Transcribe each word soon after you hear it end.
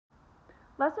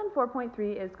Lesson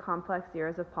 4.3 is complex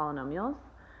zeros of polynomials.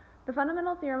 The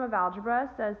fundamental theorem of algebra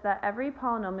says that every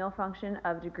polynomial function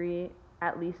of degree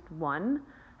at least 1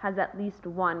 has at least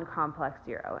one complex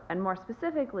zero, and more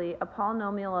specifically, a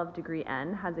polynomial of degree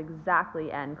n has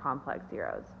exactly n complex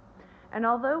zeros. And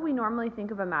although we normally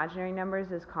think of imaginary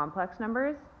numbers as complex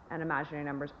numbers, and imaginary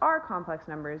numbers are complex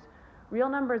numbers, real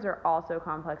numbers are also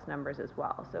complex numbers as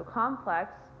well. So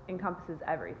complex encompasses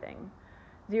everything.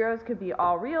 Zeros could be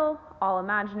all real, all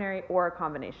imaginary, or a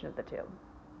combination of the two.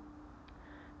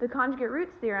 The conjugate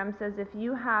roots theorem says if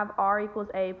you have r equals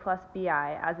a plus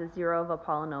bi as a zero of a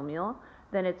polynomial,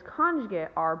 then its conjugate,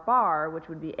 r bar, which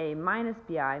would be a minus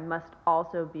bi, must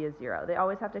also be a zero. They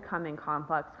always have to come in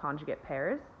complex conjugate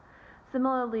pairs.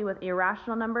 Similarly with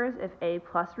irrational numbers, if a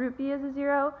plus root b is a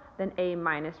zero, then a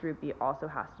minus root b also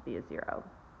has to be a zero.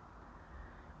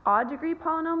 Odd degree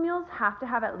polynomials have to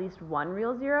have at least one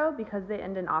real zero because they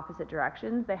end in opposite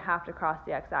directions. They have to cross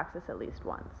the x-axis at least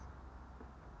once.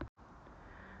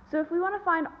 So if we want to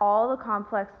find all the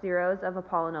complex zeros of a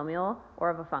polynomial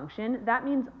or of a function, that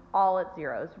means all its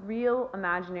zeros, real,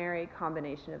 imaginary,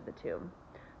 combination of the two.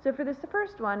 So for this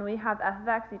first one, we have f of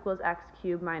x equals x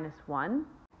cubed minus 1.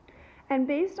 And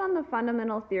based on the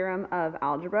fundamental theorem of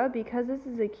algebra, because this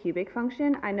is a cubic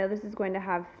function, I know this is going to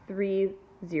have three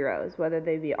zeros, whether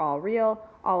they be all real,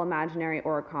 all imaginary,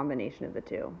 or a combination of the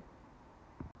two.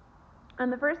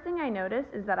 And the first thing I notice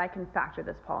is that I can factor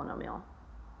this polynomial.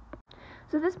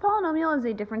 So this polynomial is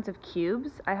a difference of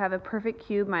cubes. I have a perfect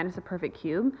cube minus a perfect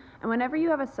cube, and whenever you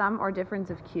have a sum or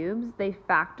difference of cubes, they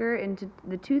factor into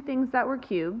the two things that were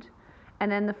cubed,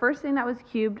 and then the first thing that was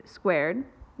cubed squared,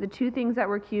 the two things that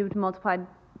were cubed multiplied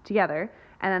together,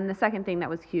 and then the second thing that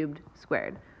was cubed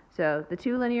squared. So the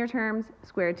two linear terms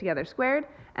squared together squared,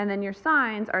 and then your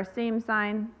signs are same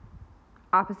sign,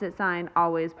 opposite sign,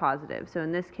 always positive. So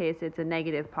in this case, it's a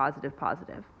negative, positive,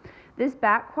 positive. This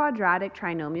back quadratic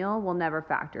trinomial will never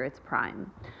factor, it's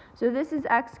prime. So this is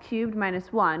x cubed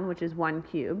minus 1, which is 1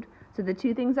 cubed. So the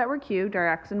two things that were cubed are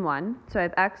x and 1. So I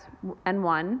have x and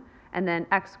 1, and then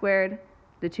x squared,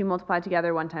 the two multiplied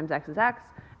together, 1 times x is x,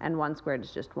 and 1 squared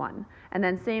is just 1. And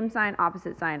then same sign,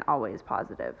 opposite sign, always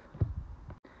positive.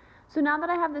 So now that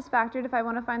I have this factored, if I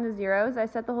want to find the zeros, I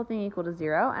set the whole thing equal to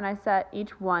 0, and I set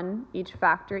each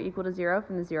factor equal to 0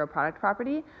 from the zero product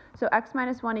property. So x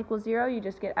minus 1 equals 0, you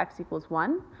just get x equals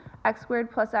 1. X squared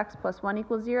plus x plus 1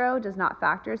 equals 0 does not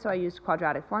factor, so I used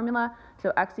quadratic formula.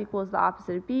 So x equals the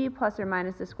opposite of b plus or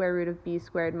minus the square root of b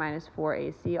squared minus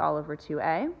 4ac all over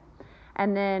 2a.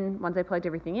 And then once I plugged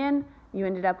everything in, you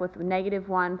ended up with negative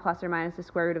 1 plus or minus the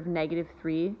square root of negative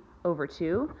 3 over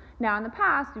 2. Now in the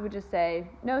past, we would just say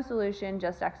no solution,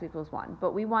 just x equals 1.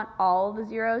 But we want all the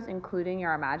zeros, including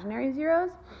your imaginary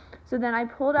zeros. So then I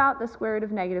pulled out the square root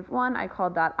of negative 1, I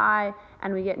called that I,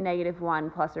 and we get negative 1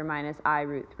 plus or minus I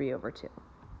root 3 over 2.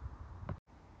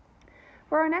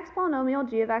 For our next polynomial,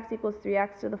 g of x equals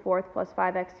 3x to the fourth plus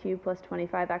 5x cubed plus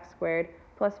 25x squared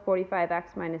plus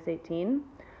 45x minus 18.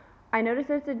 I notice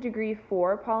that it's a degree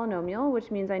 4 polynomial, which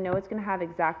means I know it's going to have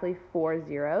exactly 4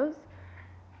 zeros.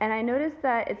 And I notice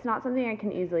that it's not something I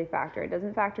can easily factor. It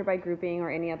doesn't factor by grouping or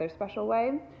any other special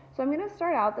way. So I'm going to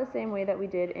start out the same way that we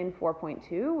did in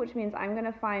 4.2, which means I'm going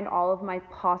to find all of my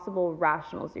possible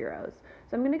rational zeros.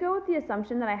 So I'm going to go with the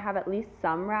assumption that I have at least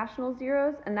some rational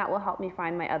zeros, and that will help me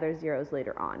find my other zeros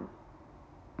later on.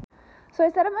 So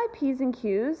I set up my p's and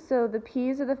q's. So the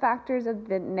p's are the factors of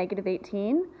the negative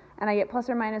 18, and I get plus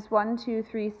or minus 1, 2,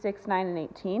 3, 6, 9, and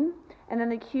 18. And then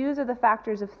the q's are the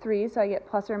factors of 3, so I get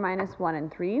plus or minus 1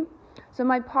 and 3. So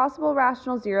my possible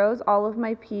rational zeros, all of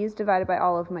my p's divided by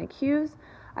all of my q's.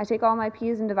 I take all my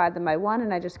p's and divide them by 1,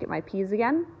 and I just get my p's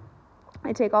again.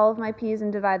 I take all of my p's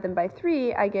and divide them by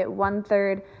 3, I get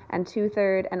 1/3 and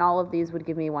 2/3, and all of these would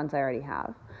give me ones I already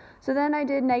have. So then I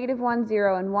did negative 1,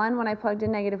 0, and 1. When I plugged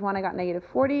in negative 1, I got negative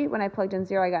 40. When I plugged in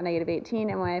 0, I got negative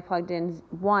 18. And when I plugged in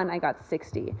 1, I got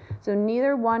 60. So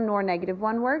neither 1 nor negative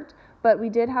 1 worked, but we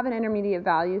did have an intermediate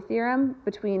value theorem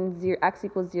between x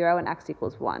equals 0 and x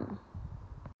equals 1.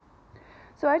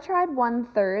 So I tried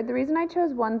 1/3. The reason I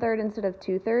chose 1/3 instead of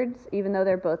 2/3, even though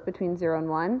they're both between 0 and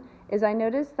 1, is I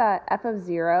noticed that f of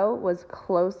 0 was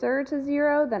closer to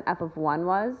 0 than f of 1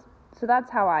 was. So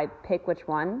that's how I pick which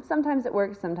one. Sometimes it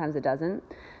works, sometimes it doesn't.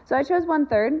 So I chose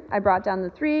 1/3, I brought down the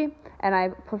 3, and I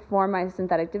performed my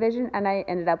synthetic division, and I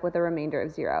ended up with a remainder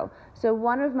of 0. So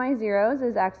one of my zeros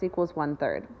is x equals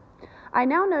 1/3. I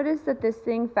now notice that this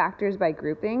thing factors by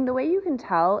grouping. The way you can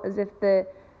tell is if the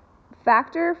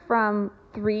factor from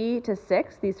 3 to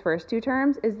 6, these first two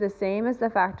terms, is the same as the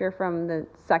factor from the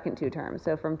second two terms,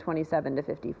 so from 27 to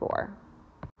 54.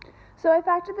 So I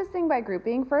factored this thing by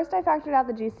grouping. First I factored out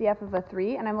the GCF of a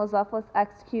 3, and I was left with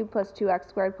x cubed plus 2x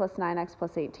squared plus 9x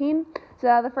plus 18. So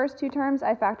out of the first two terms,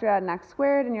 I factored out an x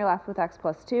squared, and you're left with x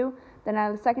plus 2. Then out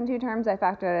of the second two terms, I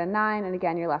factored out a 9, and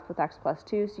again, you're left with x plus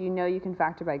 2, so you know you can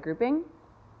factor by grouping.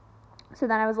 So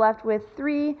then I was left with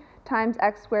 3 times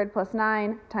x squared plus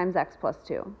 9 times x plus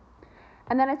 2.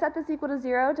 And then I set this equal to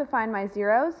 0 to find my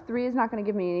zeros. 3 is not going to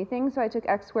give me anything, so I took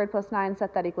x squared plus 9,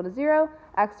 set that equal to 0.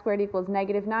 X squared equals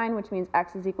negative 9, which means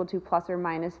x is equal to plus or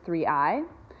minus 3i.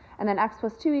 And then x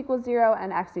plus 2 equals 0,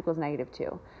 and x equals negative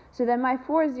 2. So then my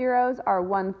four zeros are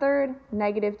 1/3,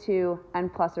 negative 2,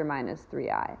 and plus or minus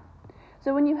 3i.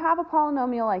 So when you have a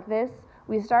polynomial like this,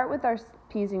 we start with our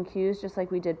p's and q's just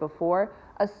like we did before,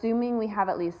 assuming we have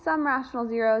at least some rational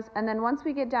zeros, and then once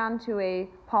we get down to a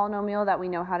polynomial that we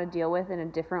know how to deal with in a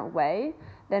different way,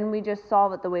 then we just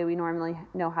solve it the way we normally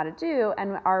know how to do,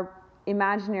 and our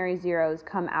imaginary zeros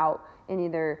come out in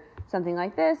either something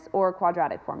like this or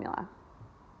quadratic formula.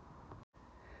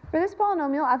 For this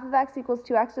polynomial, f of x equals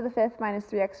 2x to the 5th minus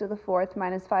 3x to the 4th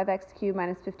minus 5x cubed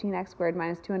minus 15x squared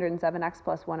minus 207x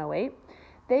plus 108,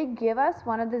 they give us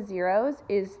one of the zeros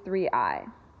is 3i.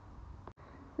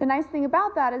 The nice thing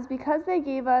about that is because they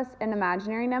gave us an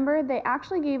imaginary number, they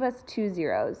actually gave us two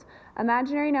zeros.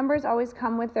 Imaginary numbers always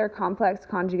come with their complex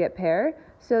conjugate pair,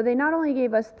 so they not only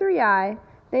gave us 3i,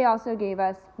 they also gave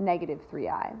us negative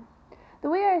 3i. The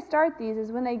way I start these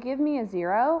is when they give me a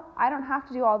 0, I don't have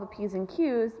to do all the p's and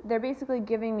q's, they're basically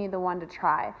giving me the one to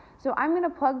try. So I'm going to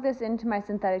plug this into my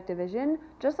synthetic division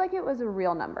just like it was a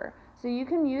real number. So you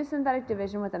can use synthetic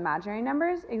division with imaginary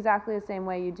numbers exactly the same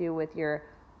way you do with your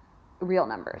real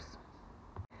numbers.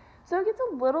 So it gets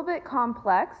a little bit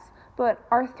complex, but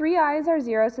our 3i's are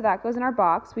 0, so that goes in our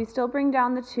box. We still bring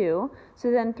down the 2, so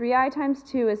then 3i times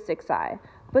 2 is 6i.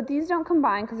 But these don't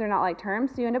combine because they're not like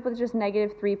terms, so you end up with just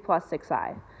negative 3 plus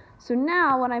 6i. So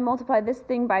now when I multiply this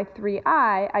thing by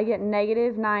 3i, I get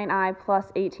negative 9i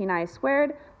plus 18i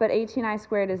squared, but 18i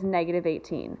squared is negative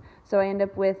 18. So I end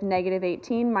up with negative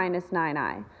 18 minus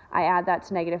 9i. I add that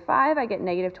to negative 5, I get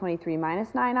negative 23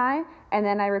 minus 9i, and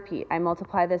then I repeat. I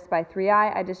multiply this by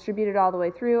 3i, I distribute it all the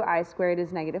way through, I squared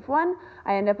is negative 1.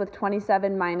 I end up with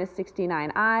 27 minus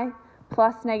 69i,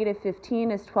 plus negative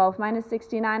 15 is 12 minus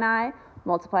 69i.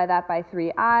 Multiply that by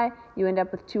 3i, you end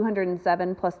up with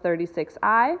 207 plus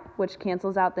 36i, which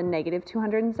cancels out the negative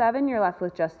 207. You're left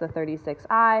with just the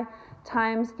 36i,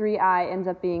 times 3i ends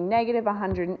up being negative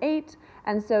 108.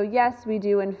 And so yes, we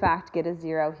do in fact get a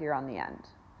 0 here on the end.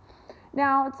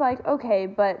 Now it's like, okay,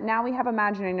 but now we have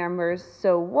imaginary numbers,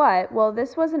 so what? Well,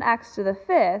 this was an x to the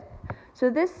 5th, so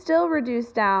this still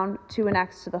reduced down to an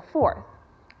x to the 4th.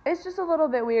 It's just a little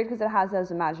bit weird because it has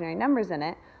those imaginary numbers in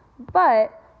it,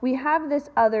 but we have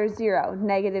this other 0,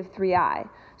 negative 3i.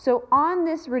 So on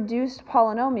this reduced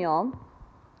polynomial,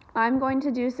 I'm going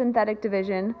to do synthetic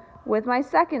division with my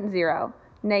second 0,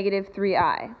 negative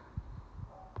 3i.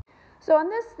 So on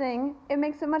this thing, it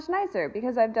makes it much nicer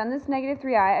because I've done this negative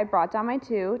 3i, I brought down my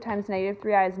 2, times negative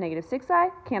 3i is negative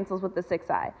 6i, cancels with the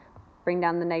 6i. Bring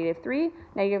down the negative 3,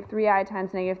 negative 3i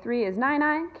times negative 3 is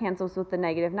 9i, cancels with the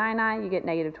negative 9i, you get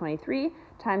negative 23,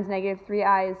 times negative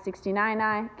 3i is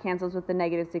 69i, cancels with the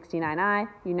negative 69i,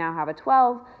 you now have a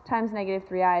 12, times negative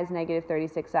 3i is negative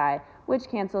 36i, which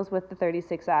cancels with the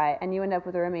 36i, and you end up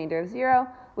with a remainder of 0,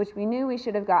 which we knew we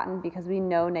should have gotten because we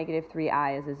know negative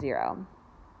 3i is a 0.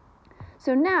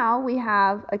 So now we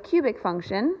have a cubic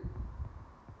function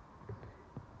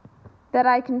that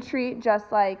I can treat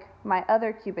just like my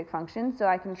other cubic function, so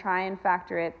I can try and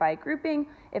factor it by grouping.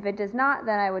 If it does not,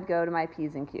 then I would go to my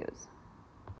p's and q's.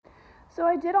 So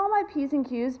I did all my p's and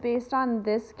q's based on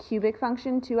this cubic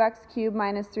function, 2x cubed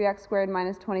minus 3x squared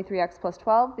minus 23x plus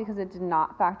 12, because it did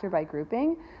not factor by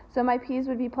grouping. So my p's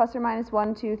would be plus or minus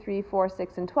 1, 2, 3, 4,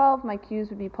 6, and 12. My q's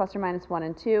would be plus or minus 1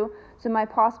 and 2. So my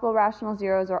possible rational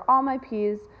zeros are all my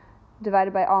p's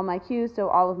divided by all my q's, so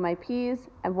all of my p's,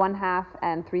 and 1/2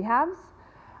 and 3/2.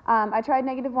 I tried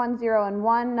negative 1, 0, and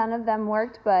 1. None of them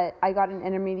worked, but I got an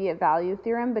intermediate value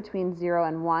theorem between 0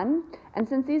 and 1. And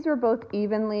since these were both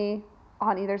evenly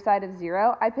on either side of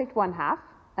 0, I picked 1/2,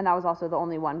 and that was also the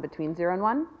only one between 0 and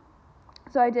 1.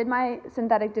 So I did my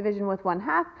synthetic division with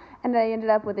 1/2, and I ended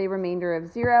up with a remainder of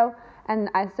 0, and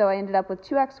so I ended up with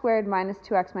 2x squared minus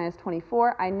 2x minus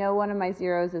 24. I know one of my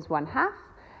zeros is 1/2,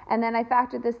 and then I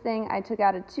factored this thing, I took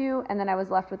out a 2, and then I was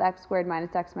left with x squared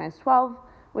minus x minus 12,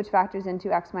 which factors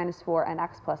into x minus 4 and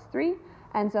x plus 3,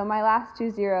 and so my last two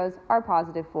zeros are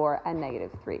positive 4 and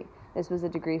negative 3. This was a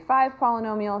degree 5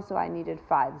 polynomial, so I needed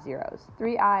 5 zeros.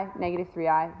 3i, negative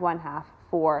 3i, 1/2,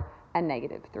 4, and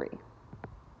negative 3.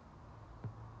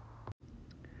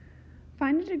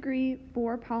 Find a degree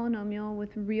 4 polynomial with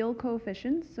real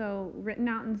coefficients, so written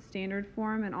out in standard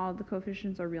form and all of the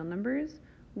coefficients are real numbers,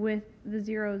 with the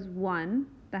zeros 1,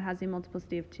 that has a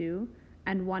multiplicity of 2,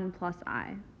 and 1 plus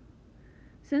I.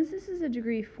 Since this is a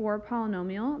degree 4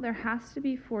 polynomial, there has to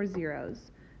be 4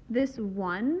 zeros. This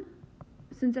 1,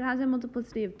 since it has a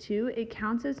multiplicity of 2, it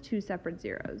counts as 2 separate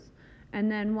zeros.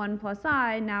 And then 1 plus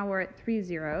I, now we're at 3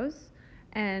 zeros.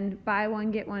 And buy one,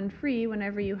 get one free,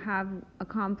 whenever you have a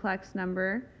complex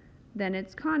number, then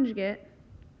its conjugate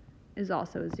is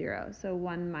also a 0, so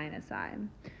 1 minus I.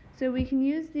 So we can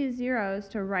use these zeros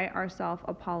to write ourselves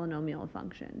a polynomial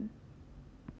function.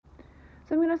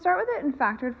 So I'm going to start with it in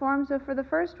factored form. So for the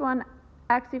first one,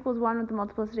 x equals 1 with the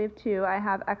multiplicity of 2, I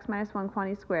have x minus 1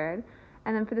 quantity squared.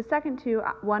 And then for the second two,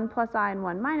 1 plus I and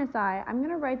 1 minus I, I'm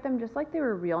going to write them just like they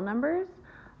were real numbers.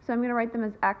 So I'm going to write them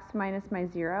as x minus my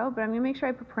 0, but I'm going to make sure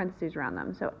I put parentheses around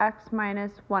them. So x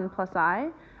minus 1 plus I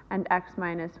and x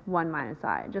minus 1 minus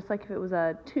I. Just like if it was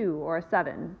a 2 or a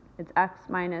 7, it's x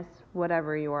minus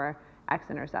whatever your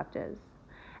x-intercept is.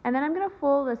 And then I'm going to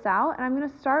FOIL this out, and I'm going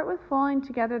to start with FOILing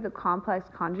together the complex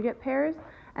conjugate pairs,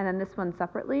 and then this one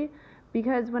separately,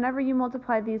 because whenever you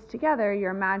multiply these together,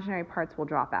 your imaginary parts will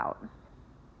drop out.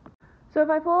 So if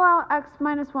I FOIL out x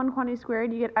minus 1 quantity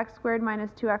squared, you get x squared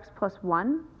minus 2x plus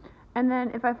 1. And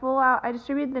then if I FOIL out, I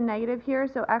distribute the negative here,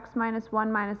 so x minus 1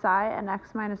 minus I and x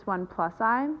minus 1 plus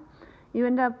I. You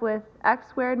end up with x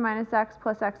squared minus x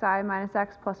plus xi minus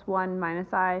x plus 1 minus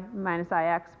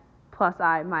ix plus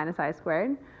I minus I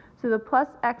squared. So the plus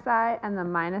xi and the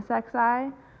minus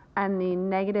xi and the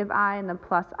negative I and the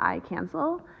plus I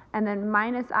cancel. And then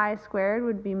minus I squared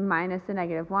would be minus the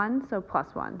negative 1, so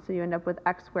plus 1. So you end up with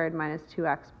x squared minus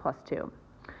 2x plus 2.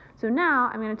 So now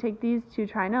I'm going to take these two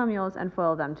trinomials and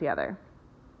FOIL them together.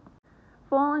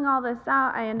 FOILing all this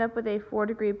out, I end up with a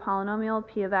 4-degree polynomial,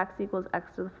 p of x equals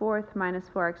x to the 4th minus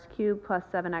 4x cubed plus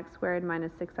 7x squared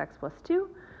minus 6x plus 2.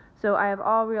 So I have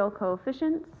all real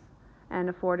coefficients and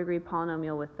a 4-degree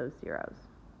polynomial with those zeros.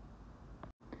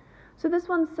 So this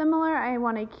one's similar. I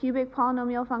want a cubic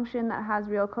polynomial function that has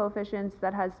real coefficients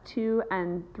that has 2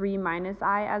 and 3 minus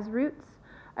I as roots.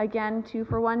 Again, 2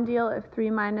 for 1 deal. If 3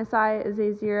 minus I is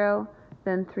a 0,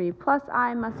 then 3 plus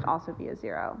I must also be a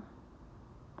 0.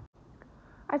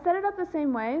 I set it up the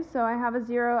same way, so I have a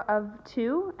 0 of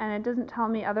 2, and it doesn't tell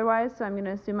me otherwise, so I'm going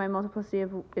to assume my multiplicity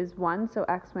is 1, so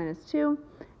x minus 2.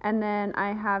 And then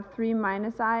I have 3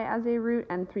 minus I as a root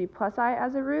and 3 plus I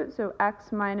as a root, so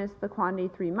x minus the quantity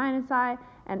 3 minus I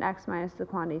and x minus the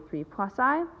quantity 3 plus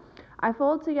I. I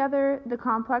fold together the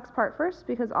complex part first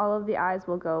because all of the i's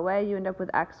will go away. You end up with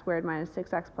x squared minus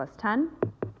 6x plus 10.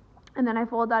 And then I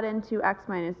fold that into x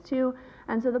minus 2.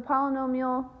 And so the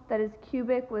polynomial that is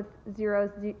cubic with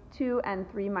zeros 2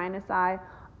 and 3 minus I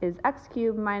is x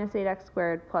cubed minus 8x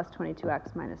squared plus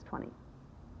 22x minus 20.